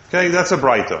 Okay, that's a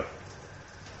braita.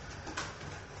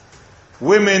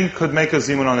 Women could make a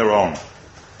zimun on their own.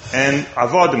 And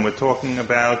avodim, we're talking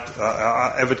about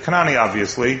Eved Kanani,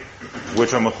 obviously,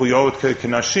 which are mechuyot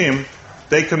kenashim,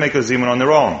 they could make a zimun on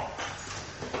their own.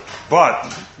 But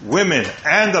women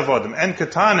and avodim and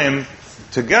ketanim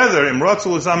together, im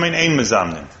ratzu lezamein ein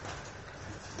mizamnim.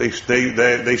 They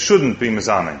shouldn't be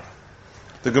mizamin.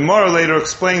 The Gemara later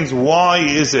explains why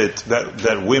is it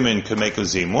that women can make a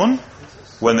zimun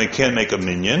when they can't make a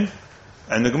minyan,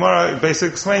 and the Gemara basically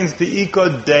explains the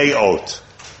ika deot.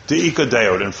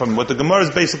 And from what the Gemara is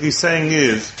basically saying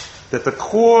is that the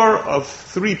core of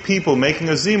three people making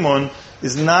a zimun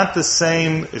is not the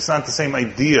same. It's not the same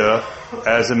idea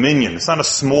as a minyan. It's not a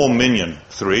small minyan.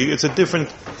 Three. It's a different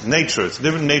nature. It's a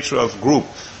different nature of group.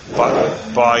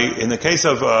 In the case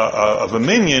of a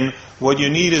minyan, what you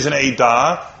need is an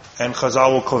eidah, and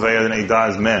Chazal will koveya an eidah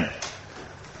as men.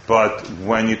 But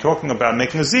when you're talking about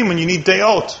making a zimun, you need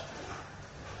deot.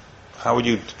 How would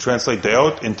you translate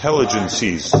deot?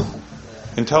 Intelligencies.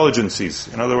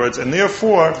 In other words, and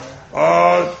therefore,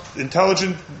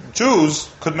 intelligent Jews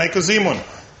could make a zimun.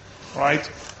 Right?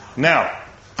 Now,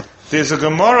 there's a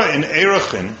Gemara in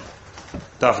Erechim,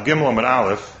 Daf Gimel Amud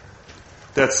Aleph,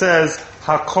 that says,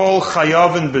 Hakol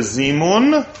chayavin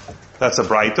bezimun, That's a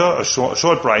Braita, a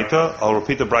short Braita. I'll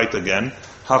repeat the Braita again.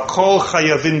 Hakol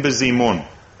chayavin bezimun.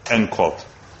 End quote.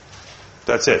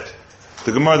 That's it.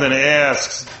 The Gemara then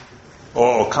asks,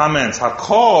 or comments,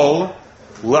 Hakol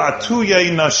la'atuyei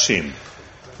nashim.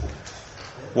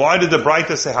 Why did the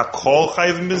Braita say Hakol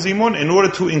chayavin bezimun? In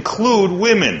order to include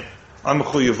women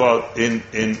amechuyavot in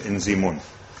zimun.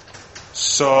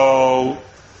 So,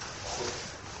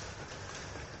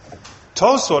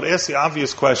 Tosfot asks the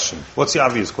obvious question. What's the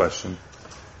obvious question?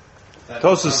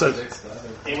 Tosfot says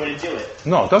They wouldn't do it.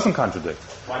 no, it doesn't contradict.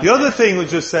 The other thing which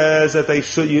just says that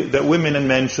that women and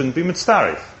men shouldn't be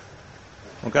mitzarif.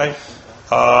 Okay,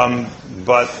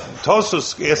 but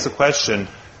Tosfot asks the question: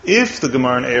 if the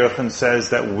Gemara in Erechin says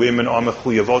that women are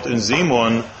mechuyavot in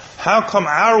zimun, how come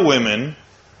our women,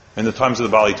 in the times of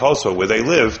the Bali Tosfot where they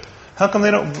lived, how come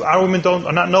our women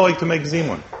are not knowing to make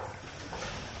zimun?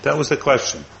 That was the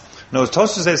question. Now,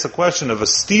 Tosfos asks the question of a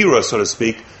stira, so to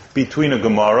speak, between a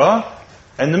Gemara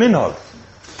and the minhag.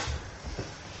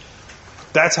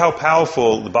 That's how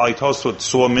powerful the Bali Tosfot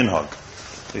saw minhag.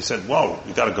 They said, "Whoa,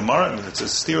 you got a Gemara, and it's a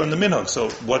stira in the minhag." So,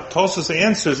 what Tosfos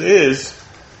answers is,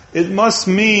 it must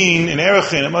mean in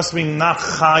Erechin, it must mean not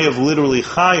chayav, literally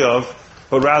chayav,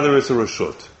 but rather it's a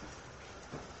reshut.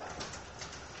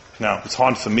 Now, it's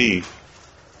hard for me,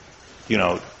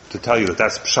 to tell you that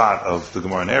that's pshat of the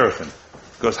Gemara in Erechin.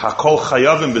 Because hakol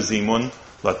chayavim bezimun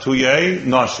latuyei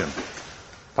nashim.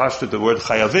 Pashut, the word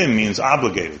chayavim means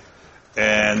obligated.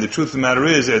 And the truth of the matter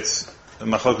is, it's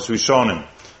machlokes rishonim.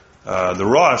 The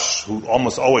Rosh, who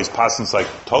almost always passes like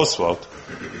Tosfot,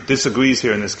 disagrees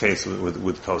here in this case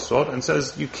with Tosfot, and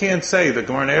says, you can't say that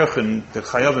Gemara in Erechin, that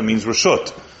chayavim means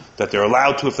reshut. That they're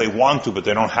allowed to if they want to, but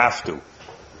they don't have to.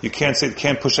 You can't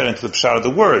push that into the pshat of the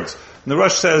words. And the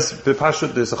Rosh says,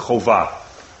 b'pashut, there's a chovah.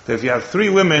 That if you have three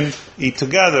women eat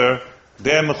together,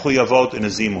 they're mechuyavot in a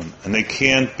zimun. And they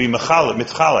can't be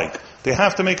mitchalek. They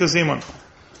have to make a zimun.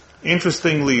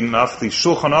 Interestingly enough, the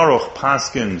Shulchan Aruch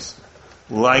paskins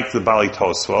like the Bali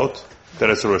Tosfot, that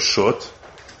it's a reshut.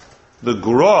 The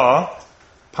Gra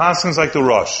paskins like the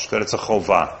Rosh, that it's a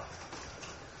chovah.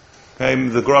 Okay,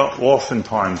 the Gra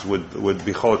oftentimes would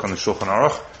be cholek on the Shulchan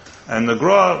Aruch. And the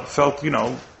Gra felt,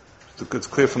 it's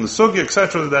clear from the Sugya,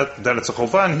 etc., that it's a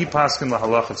chovah, and he paskin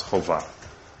lahalach, it's a chovah.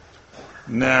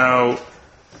 Now,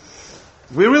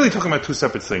 we're really talking about two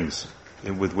separate things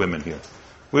with women here.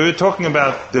 We're talking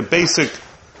about the basic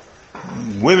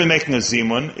women making a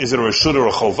zimun. Is it a reshut or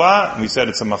a chovah? We said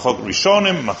it's a machok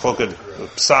rishonim, machok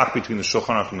psak between the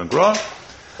Shulchan Aruch and the Gra.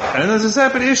 And then there's a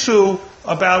separate issue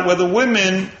about whether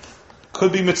women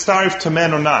could be mitzarif to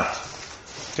men or not.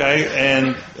 Okay,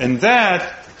 and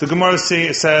that the Gemara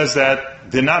says that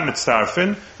they're not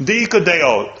mitzarfin. Deika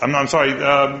deot. I'm sorry.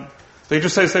 They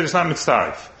just say they're just not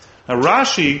mitzarif. Now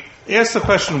Rashi asks the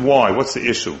question why. What's the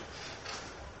issue?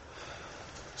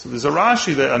 So there's a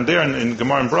Rashi that and there in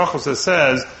Gemara and Brachos that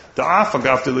says the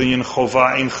afagav delin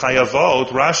chova in chayavot.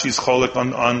 Rashi's cholik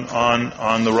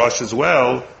on the Rosh as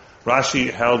well. Rashi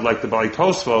held like the Bali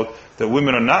Tosfot that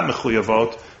women are not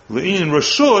mechuyavot. Le'in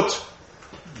reshut.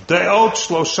 De'ot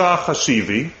shlosha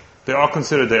chashivi, they are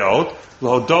considered de'ot,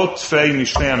 l'hodot tfei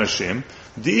mishnei anashim,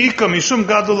 de'ika mishum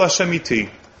gadol Hashem iti.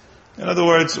 In other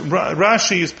words,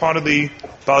 Rashi is part of the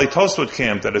Bali Tosfot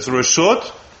camp, that it's a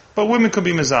reshut, but women could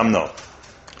be mizamno.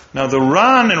 Now the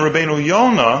Ran and Rabbeinu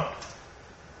Yonah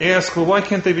ask, well, why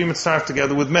can't they be mitzaref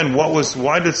together with men?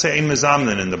 Why did it say ein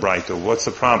mizamnin in the Braita? What's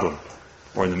the problem?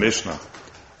 Or in the Mishnah?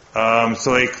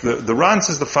 The Ran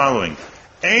says the following,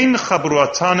 ein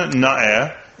chabruatan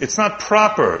na'eh, it's not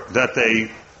proper that they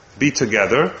be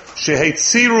together.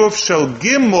 Shehetziruf shel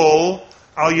gimel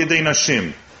al yedei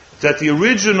nashim. That the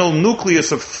original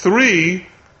nucleus of three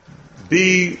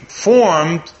be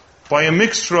formed by a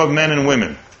mixture of men and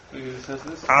women.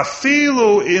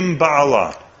 Afilu im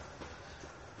ba'ala.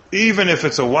 Even if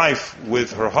it's a wife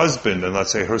with her husband and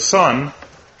let's say her son,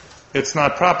 it's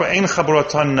not proper. Ein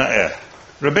chabratan na'eh.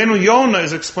 Rabbeinu Yonah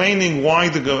is explaining why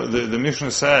the Mishnah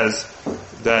says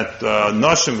that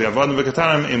Nashim v'avadim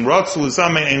v'katanim im ratzu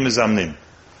l'zamein ein mizamnin.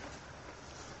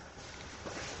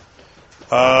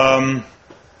 Avadim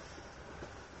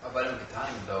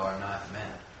v'katanim though are not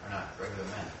regular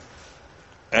men.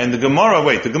 And the Gemara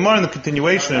in the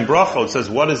continuation in Brachot says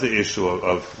what is the issue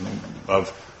of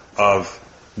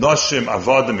Nashim,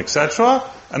 avadim, etc.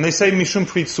 And they say mishum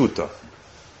pritzuta.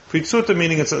 Pritzuta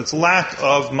meaning it's lack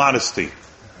of modesty.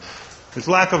 It's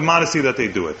lack of modesty that they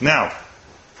do it. Now,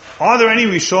 are there any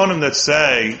Rishonim that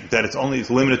say that it's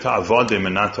limited to Avadim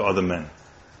and not to other men?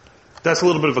 That's a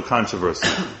little bit of a controversy.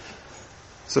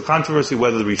 It's a controversy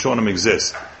whether the Rishonim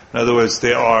exist. In other words,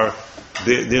 there's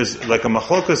like a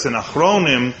machlokas and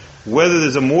achronim whether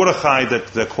there's a Mordechai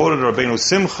that quoted Rabbeinu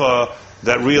Simcha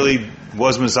that really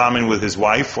was mezamin with his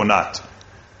wife or not.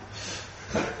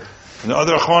 And the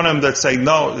other Achronim that say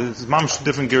no, it's mamsh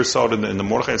different gersot in the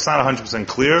Mordechai. It's not 100%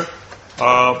 clear,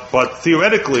 but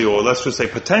theoretically, or let's just say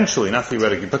potentially, not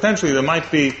theoretically, potentially there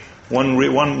might be one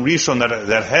Rishon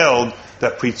that held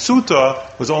that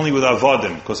Pritzuta was only with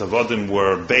Avodim, because Avodim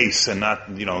were base and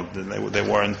not, they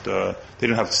weren't, they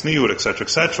didn't have Tzniut, etc.,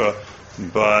 etc.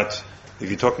 But if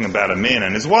you're talking about a man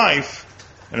and his wife,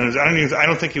 and I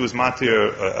don't think he was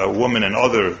matir a woman and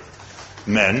other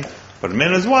men, but a man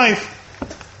and his wife,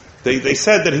 they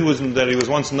said that he was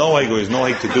once noheg, or he's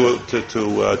noheg to do it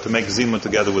to make zima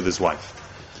together with his wife.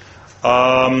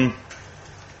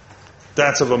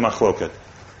 That's of a machloket.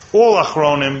 All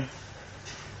achronim,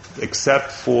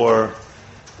 except for,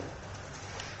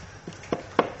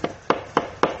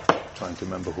 trying to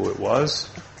remember who it was.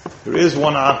 There is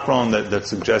one achron that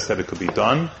suggests that it could be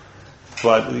done,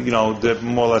 but they're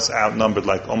more or less outnumbered,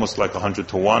 almost like 100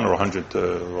 to 1 or 100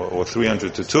 or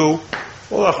 300 to 2.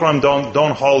 All achron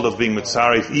don't hold of being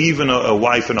mitzaref, even a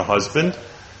wife and a husband.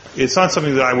 It's not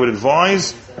something that I would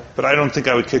advise, but I don't think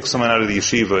I would kick someone out of the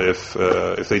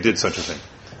yeshiva if they did such a thing,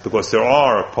 because there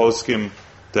are poskim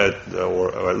that,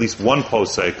 or at least one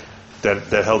posek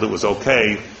that held it was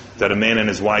okay that a man and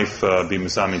his wife be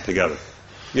mizamin together.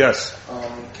 Yes.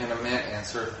 Can a man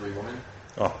answer 3 women?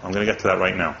 Oh, I'm going to get to that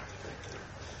right now.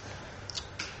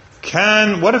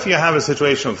 What if you have a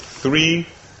situation of 3?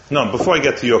 No, before I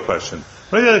get to your question.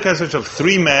 What if you have a situation of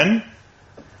 3 men,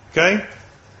 okay,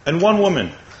 and 1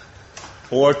 woman,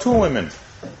 or 2 women?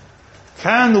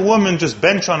 Can the woman just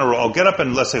bench on her, or get up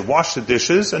and, let's say, wash the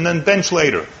dishes, and then bench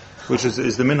later, which is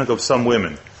the minhag of some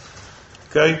women?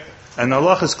 Okay? And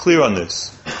Allah is clear on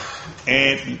this.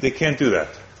 And they can't do that.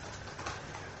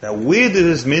 Now, where did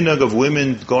this minhag of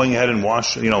women going ahead and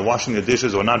washing the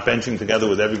dishes or not benching together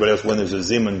with everybody else when there's a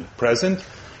zimun present?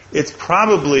 It's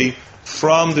probably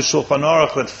from the Shulchan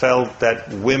Aruch that felt that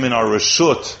women are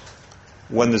reshut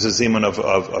when there's a zimun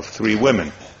of 3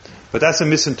 women. But that's a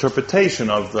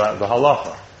misinterpretation of the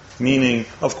halacha. Meaning,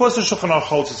 of course the Shulchan Aruch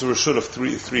holds it's a reshut of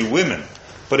 3 women.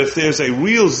 But if there's a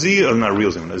real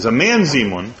zimun, there's a man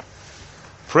zimun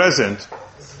present,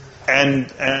 and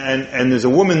there's a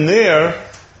woman there,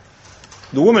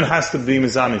 the woman has to be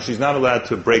mizamin. She's not allowed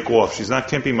to break off.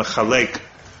 Can't be machalek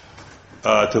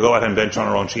to go out and bench on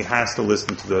her own. She has to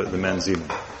listen to the men's zimun.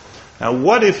 Now,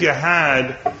 what if you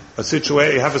had a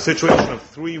situation of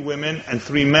 3 women and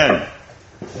 3 men?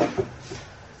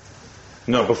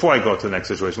 No, before I go to the next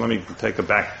situation, let me take a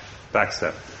back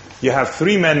step. You have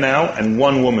 3 men now and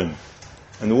 1 woman,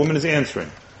 and the woman is answering.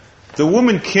 The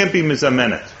woman can't be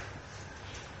mizamenet.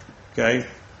 Okay,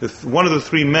 one of the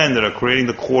 3 men that are creating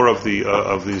the core of the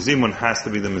zimun has to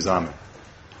be the mizamen.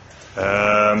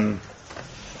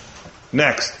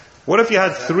 Next, what if you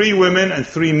had 3 women and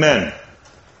 3 men?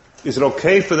 Is it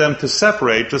okay for them to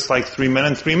separate, just like 3 men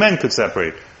and 3 men could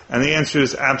separate? And the answer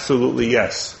is absolutely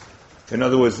yes. In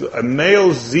other words, a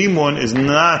male zimun is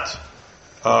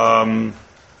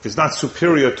not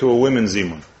superior to a women's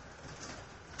zimun.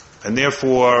 And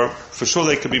therefore, for sure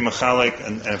they could be mechalek,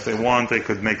 and if they want, they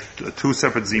could make 2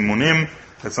 separate zimunim.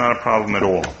 That's not a problem at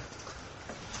all.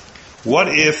 What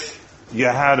if you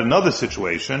had another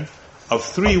situation of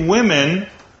 3 women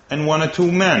and 1 or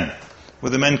 2 men, where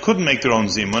the men couldn't make their own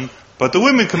zimun, but the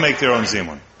women can make their own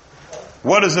zimun?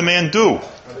 What does the man do?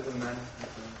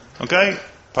 Okay?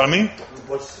 Pardon me?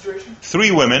 What's the situation?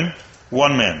 3 women,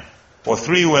 1 man. Or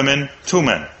 3 women, 2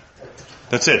 men.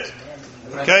 That's it.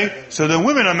 Okay? So the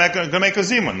women are going to make a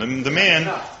zimun. The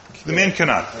man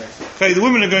cannot. Okay, the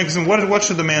women are going to say, what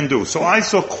should the man do? So I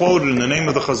saw quoted in the name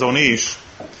of the Chazon Ish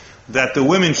that the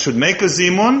women should make a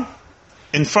zimun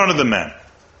in front of the man.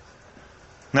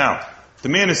 Now, the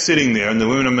man is sitting there and the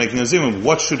women are making a zimun.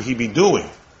 What should he be doing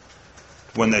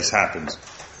when this happens?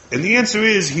 And the answer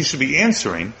is he should be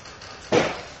answering.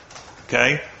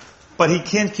 Okay? But he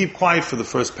can't keep quiet for the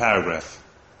first paragraph.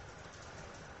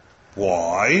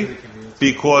 Why?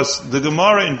 Because the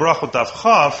Gemara in Brachot Daf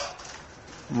Chaf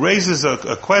raises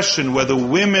a question whether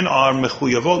women are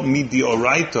mechuyavot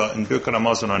midioraita in Birkat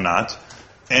Hamazon or not,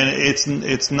 and it's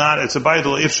a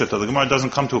bayadol ifshata. The Gemara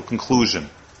doesn't come to a conclusion.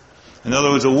 In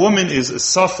other words, a woman is a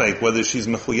suffek whether she's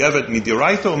mechuyavet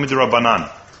midioraita or midorabanan.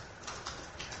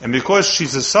 And because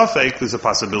she's a suffek, there's a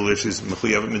possibility she's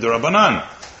mechuyavet midorabanan.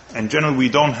 And generally, we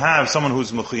don't have someone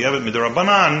who's mechuyavet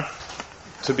midorabanan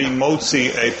to be motzi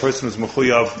a person who's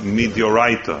mechuyav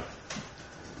midioraita.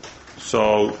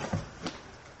 So,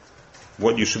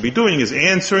 what you should be doing is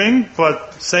answering,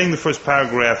 but saying the first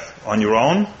paragraph on your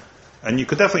own, and you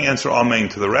could definitely answer amen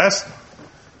to the rest.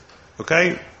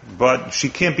 Okay? But she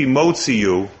can't be motzi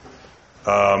you,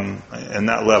 in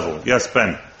that level. Yes,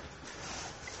 Ben?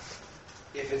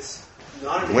 If it's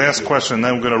not an Last issue, question,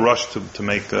 then we're going to rush to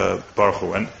make Baruch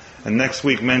Hu. And next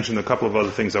week mention a couple of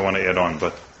other things I want to add on.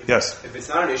 But yes, if it's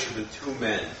not an issue for two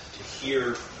men to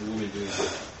hear the woman doing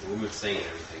it, the woman saying it and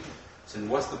everything, so then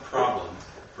what's the problem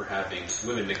for having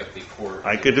women make up the core?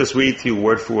 I could just read to you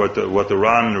word for word what the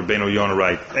Ran and Rabbeinu Yonah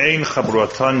write. Ein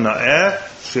chabratan na'eh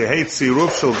sheheit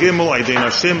tziruf shel gimel aydei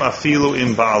nashim afilu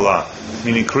im ba'ala.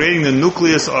 Meaning creating the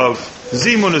nucleus of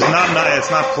zimun is not na'eh,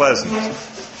 it's not pleasant.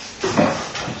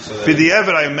 For the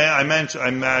Eved, I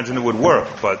imagine it would work,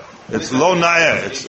 but it's lo na'eh.